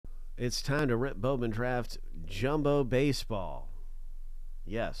It's time to rip Bowman Draft Jumbo Baseball.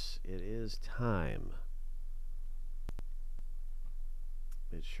 Yes, it is time.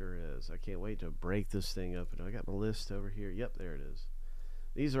 It sure is. I can't wait to break this thing up. I got my list over here. Yep, there it is.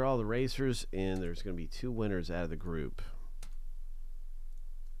 These are all the racers, and there's going to be 2 winners out of the group.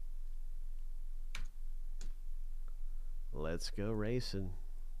 Let's go racing.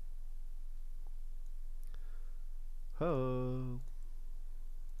 Ho!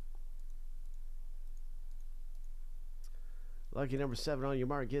 Lucky number 7 on your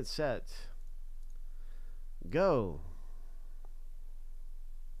mark. Get set. Go.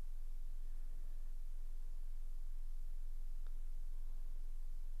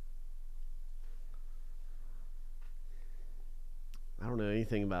 I don't know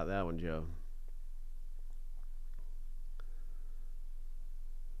anything about that one, Joe.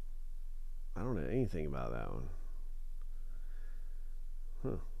 I don't know anything about that one.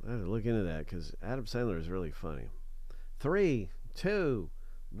 Huh. I have to look into that because Adam Sandler is really funny. 3, 2,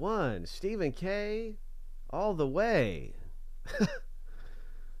 1. Stephen K. all the way.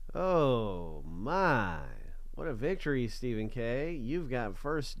 Oh, my. What a victory, Stephen K. You've got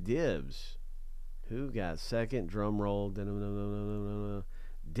first dibs. Who got second? Drum roll.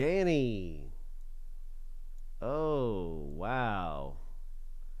 Danny. Oh, wow.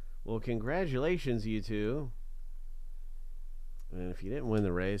 Well, congratulations, you two. And if you didn't win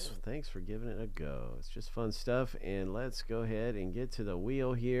the race, thanks for giving it a go. It's just fun stuff. And let's go ahead and get to the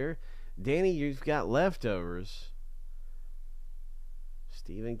wheel here. Danny, you've got leftovers.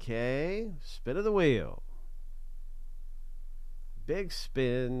 Stephen K., spin of the wheel. Big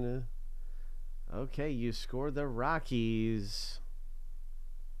spin. Okay, you scored the Rockies.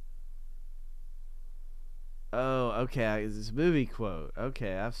 Oh, okay. It's this movie quote.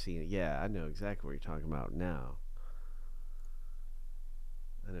 Okay, I've seen it. Yeah, I know exactly what you're talking about now.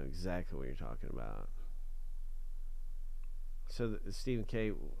 I know exactly what you're talking about. So, Stephen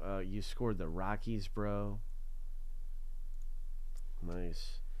K., you scored the Rockies, bro.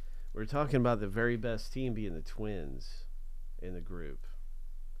 Nice. We're talking about the very best team being the Twins in the group.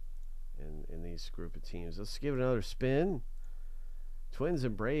 In these group of teams. Let's give it another spin. Twins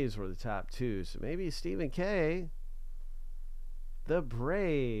and Braves were the top 2. So maybe Stephen K. The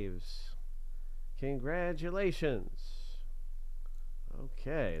Braves. Congratulations.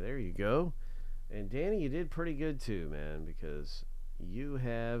 Okay, there you go. And Danny, you did pretty good too, man, because you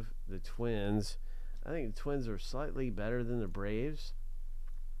have the Twins. I think the Twins are slightly better than the Braves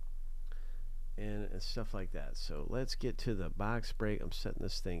and stuff like that. So let's get to the box break. I'm setting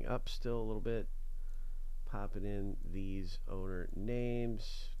this thing up still a little bit. Popping in these owner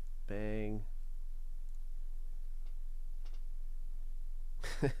names. Bang.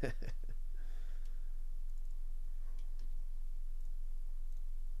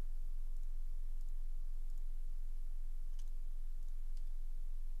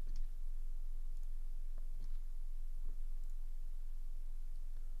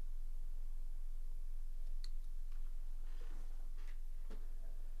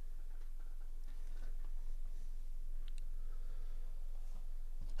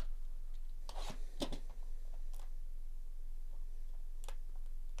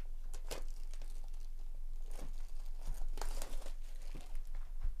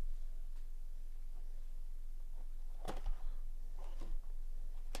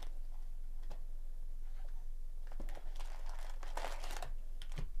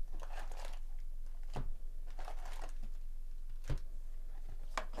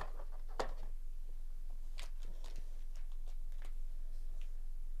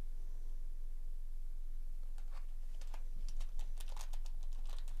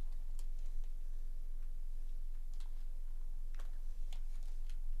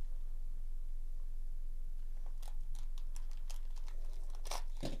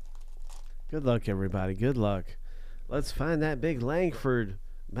 Good luck, everybody. Good luck. Let's find that big Langford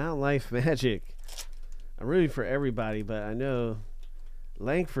Mount Life Magic. I'm rooting for everybody, but I know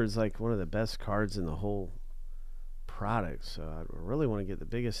Langford's like one of the best cards in the whole product. So I really want to get the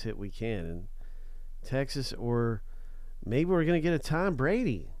biggest hit we can in Texas, or maybe we're going to get a Tom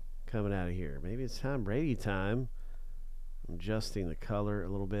Brady coming out of here. Maybe it's Tom Brady time. I'm adjusting the color a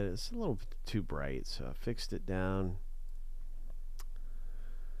little bit. It's a little too bright, so I fixed it down.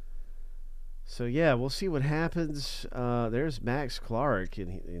 So, yeah, we'll see what happens. There's Max Clark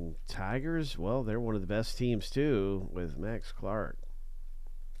in Tigers. Well, they're one of the best teams, too, with Max Clark.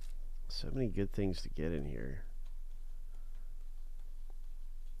 So many good things to get in here.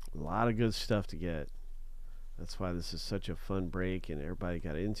 A lot of good stuff to get. That's why this is such a fun break, and everybody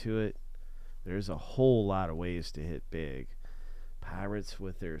got into it. There's a whole lot of ways to hit big. Pirates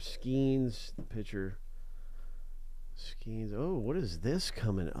with their Skeens. Pitcher Skeens. Oh, what is this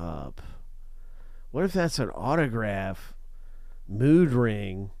coming up? What if that's an autograph? Mood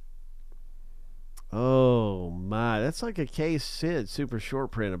ring. Oh my, that's like a Case Sid super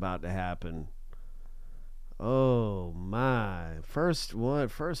short print about to happen. Oh my. First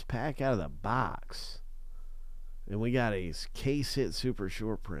pack out of the box. And we got a Case Hit super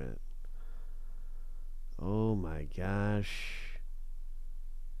short print. Oh my gosh.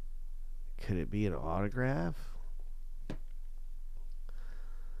 Could it be an autograph?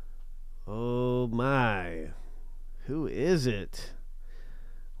 Oh my. Who is it?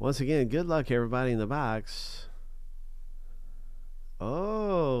 Once again, good luck everybody in the box.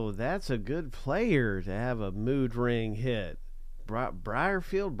 Oh, that's a good player to have a mood ring hit.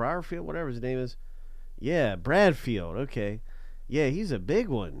 Briarfield, whatever his name is. Yeah, Bradfield. Okay. Yeah, he's a big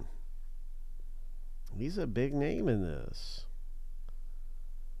one. He's a big name in this.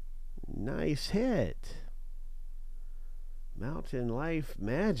 Nice hit. Mountain Life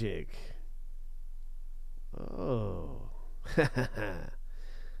Magic. Oh.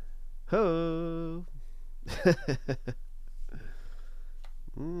 Ho.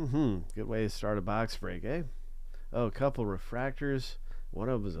 Good way to start a box break, eh? Oh, a couple refractors. One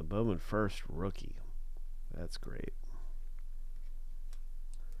of them is a Bowman first rookie. That's great.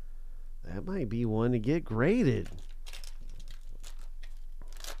 That might be one to get graded.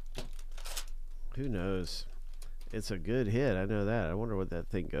 Who knows? It's a good hit. I know that. I wonder what that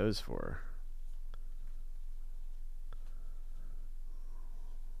thing goes for.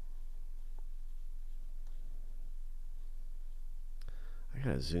 I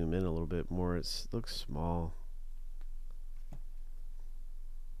gotta zoom in a little bit more. It looks small.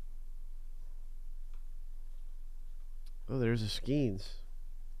 Oh, there's a Skeens.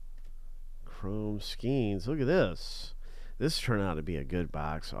 Chrome Skeens. Look at this. This turned out to be a good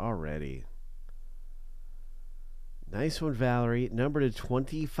box already. Nice one, Valerie. Number to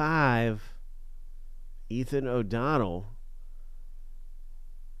 25. Ethan O'Donnell.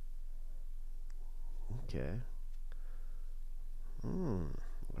 Okay. All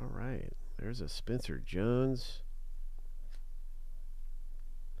right. There's a Spencer Jones.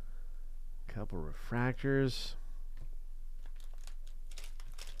 Couple refractors.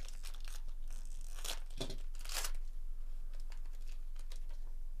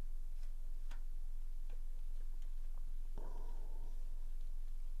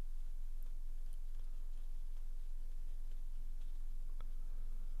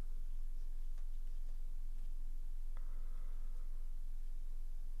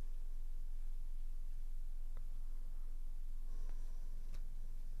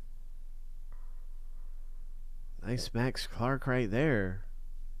 Nice Max Clark right there.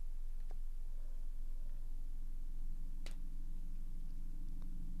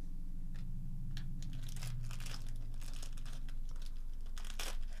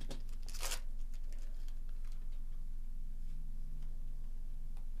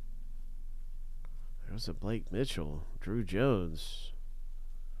 There's a Blake Mitchell. Drew Jones.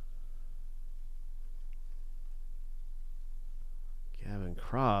 Gavin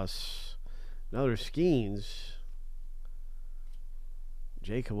Cross. Another Skeens.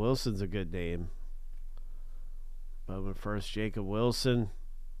 Jacob Wilson's a good name. Bowman first, Jacob Wilson.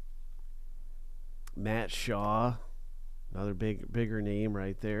 Matt Shaw. Another bigger name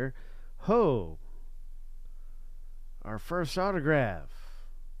right there. Ho. Our first autograph.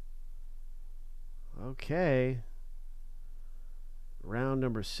 Okay. Round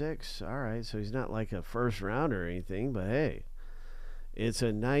number 6. All right, so he's not like a first rounder or anything, but hey, it's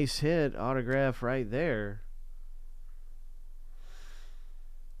a nice hit autograph right there.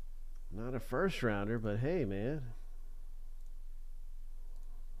 Not a first rounder, but hey, man.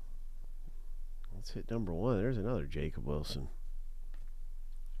 Let's hit number 1. There's another Jacob Wilson.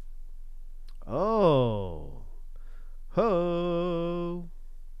 Oh. Ho.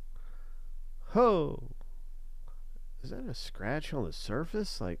 Ho. Is that a scratch on the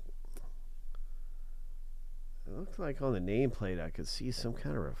surface? Like, it looked like on the nameplate I could see some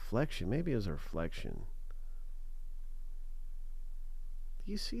kind of reflection. Maybe it was a reflection.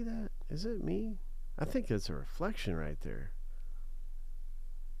 Do you see that? Is it me? I think it's a reflection right there.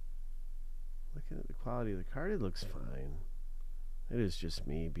 Looking at the quality of the card, it looks fine. It is just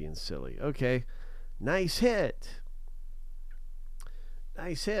me being silly. Okay. Nice hit.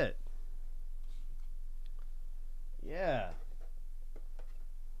 Nice hit. Yeah.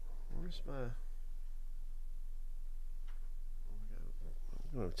 Where's my...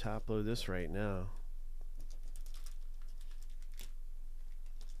 I'm going to top load this right now.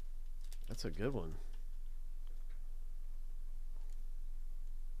 That's a good one.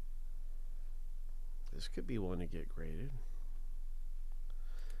 This could be one to get graded.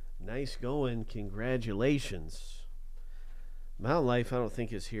 Nice going. Congratulations. Mountain Life, I don't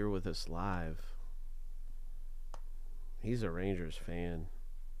think, is here with us live. He's a Rangers fan.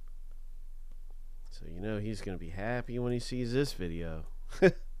 So you know he's going to be happy when he sees this video.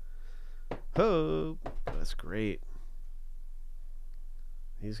 Oh, that's great.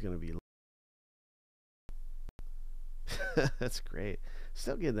 He's going to be... That's great.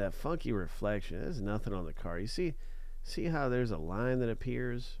 Still getting that funky reflection. There's nothing on the card. You see how there's a line that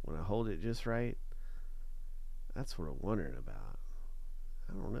appears when I hold it just right? That's what I'm wondering about.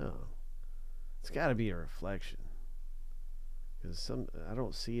 I don't know. It's got to be a reflection. Because I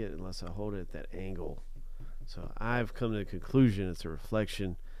don't see it unless I hold it at that angle. So I've come to the conclusion it's a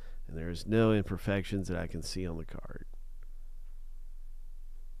reflection, and there's no imperfections that I can see on the card.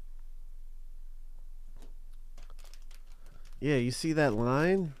 Yeah, you see that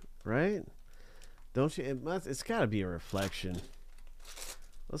line, right? Don't you? It's got to be a reflection.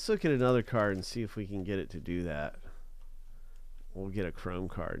 Let's look at another card and see if we can get it to do that. We'll get a chrome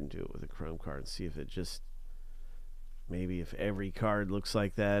card and do it with a chrome card and see if it just... Maybe if every card looks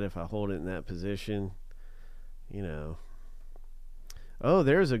like that, if I hold it in that position, you know. Oh,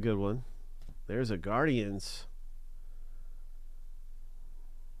 there's a good one. There's a Guardians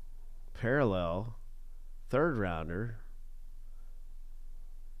parallel third rounder.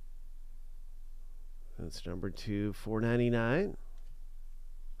 That's number 2, $4.99.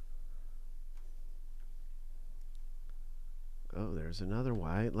 Oh, there's another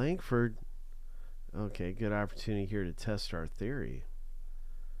Wyatt Langford. Okay, good opportunity here to test our theory.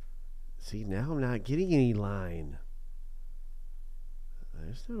 See, now I'm not getting any line.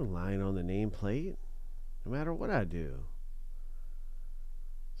 There's no line on the nameplate, no matter what I do.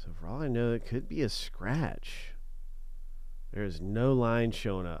 So for all I know, it could be a scratch. There's no line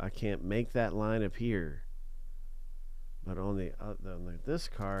showing up. I can't make that line appear. But on this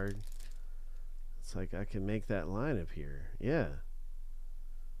card, it's like I can make that line appear. Yeah.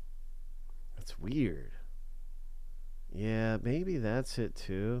 That's weird. Yeah, maybe that's it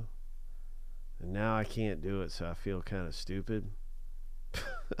too. And now I can't do it, so I feel kind of stupid.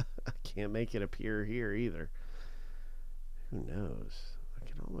 I can't make it appear here either. Who knows? I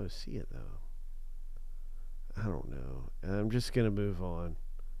can almost see it though. I don't know. I'm just going to move on.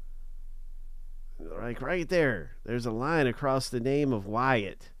 Like right there. There's a line across the name of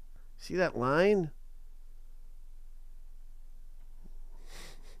Wyatt. See that line?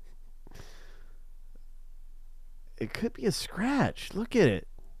 It could be a scratch. Look at it.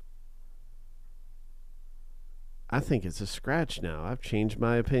 I think it's a scratch now. I've changed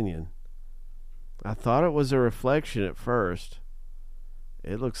my opinion. I thought it was a reflection at first.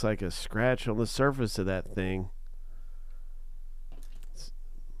 It looks like a scratch on the surface of that thing.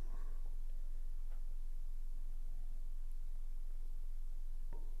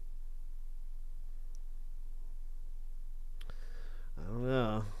 I don't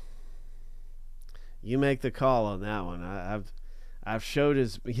know. You make the call on that one. I've showed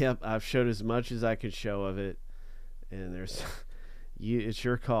as much as I could show of it, and there's it's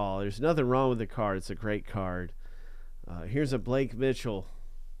your call. There's nothing wrong with the card. It's a great card. Here's a Blake Mitchell.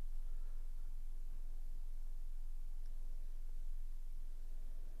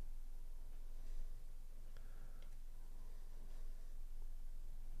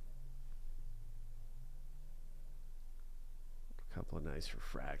 A couple of nice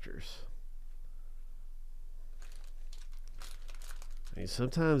refractors. I mean,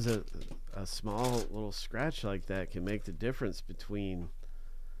 sometimes a small little scratch like that can make the difference between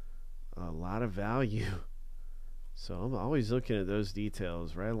a lot of value. So I'm always looking at those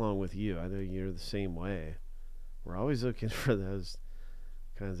details right along with you. I know you're the same way. We're always looking for those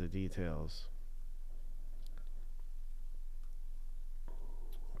kinds of details.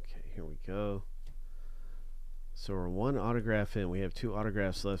 Okay, here we go. So we're one autograph in. We have 2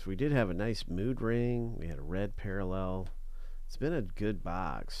 autographs left. We did have a nice mood ring. We had a red parallel. It's been a good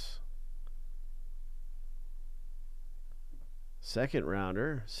box. Second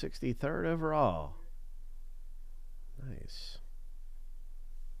rounder, 63rd overall. Nice.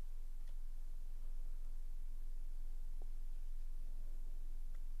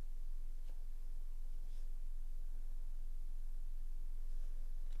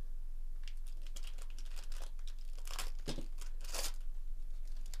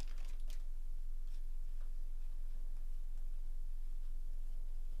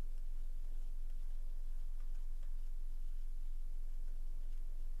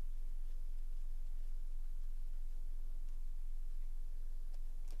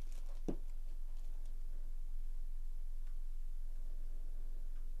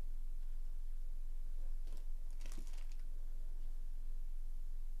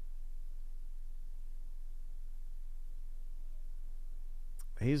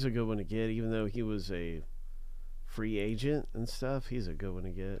 He's a good one to get, even though he was a free agent and stuff. He's a good one to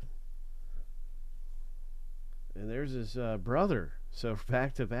get. And there's his brother. So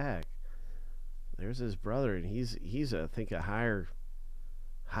back to back. There's his brother, and he's I think a higher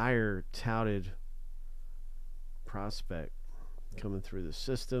touted prospect coming through the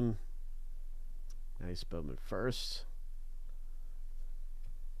system. Nice Bowman first.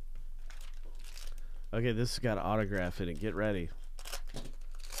 Okay, this has got an autograph in it. Get ready.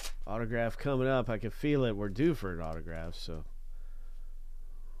 Autograph coming up. I can feel it. We're due for an autograph, so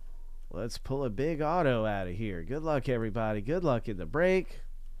let's pull a big auto out of here. Good luck, everybody. Good luck in the break.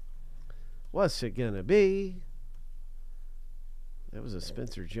 What's it gonna be? That was a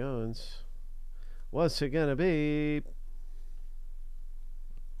Spencer Jones. What's it gonna be?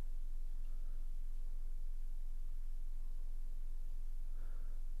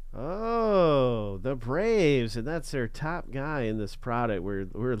 Oh, the Braves, and that's their top guy in this product.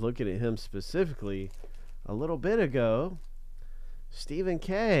 We're looking at him specifically a little bit ago. Stephen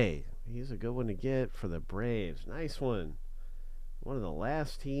K. He's a good one to get for the Braves. Nice one. One of the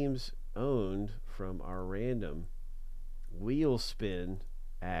last teams owned from our random wheel spin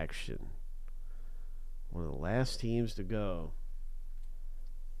action. One of the last teams to go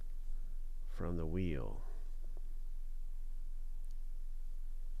from the wheel.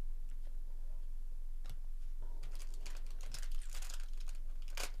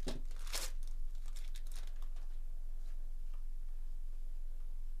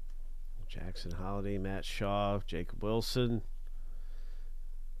 Jackson Holiday, Matt Shaw, Jacob Wilson,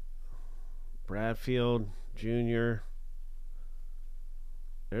 Bradfield Jr.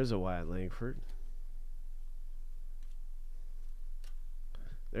 There's a Wyatt Langford.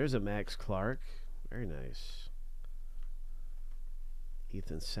 There's a Max Clark. Very nice.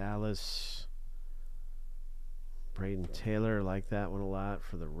 Ethan Salas. Braden Taylor. I like that one a lot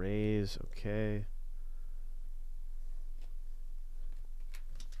for the Rays. Okay.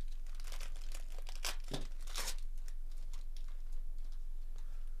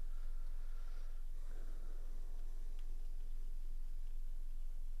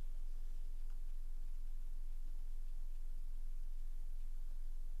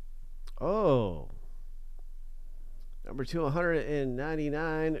 Oh, number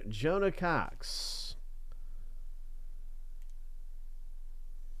 299, Jonah Cox.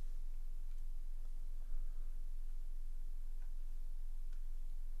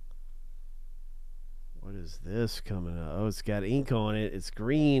 What is this coming up? Oh, it's got ink on it. It's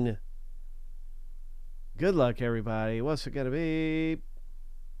green. Good luck, everybody. What's it going to be?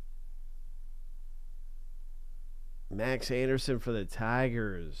 Max Anderson for the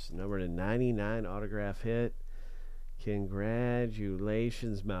Tigers. Number 99 autograph hit.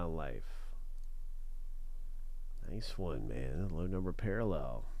 Congratulations, Mountain Life. Nice one, man. Low number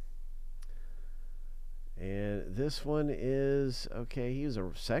parallel. And this one is, okay, he was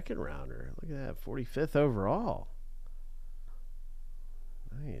a second rounder. Look at that, 45th overall.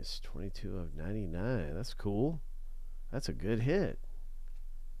 Nice, 22 of 99. That's cool. That's a good hit.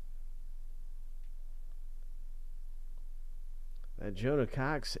 That Jonah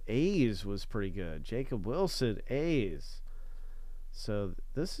Cox A's was pretty good. Jacob Wilson A's. So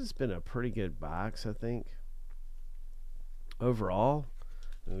this has been a pretty good box, I think. Overall,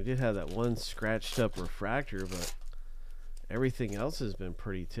 and we did have that one scratched up refractor, but everything else has been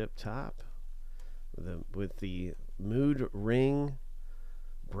pretty tip top. With the Mood Ring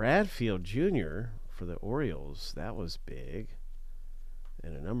Bradfield Jr. for the Orioles, that was big.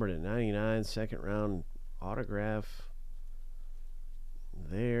 And a number to 99 second round autograph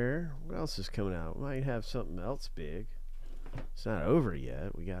there. What else is coming out? We might have something else big. It's not over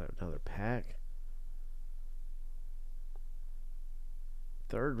yet. We got another pack.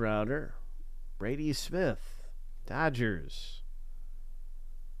 Third rounder, Brady Smith, Dodgers.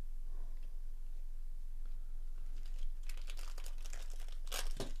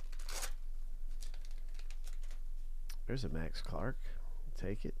 There's a Max Clark.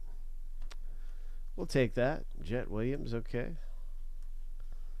 Take it. We'll take that. Jet Williams, okay.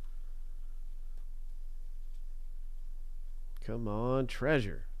 Come on,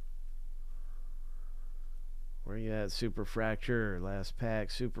 Treasure. Where you at, Super Fracture? Last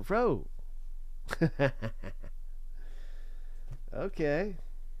pack, Super Pro. Okay.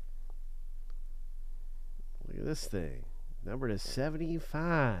 Look at this thing. Number to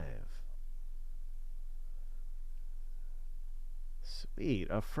 75. Sweet.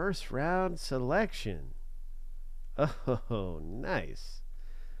 A first round selection. Oh, nice.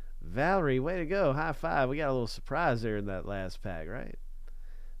 Valerie, way to go. High five. We got a little surprise there in that last pack, right?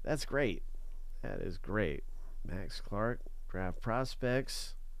 That's great. That is great. Max Clark. Draft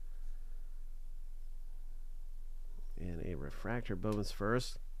prospects. And a refractor Bowman's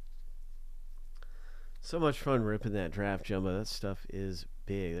first. So much fun ripping that draft jumbo. That stuff is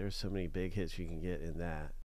big. There's so many big hits you can get in that.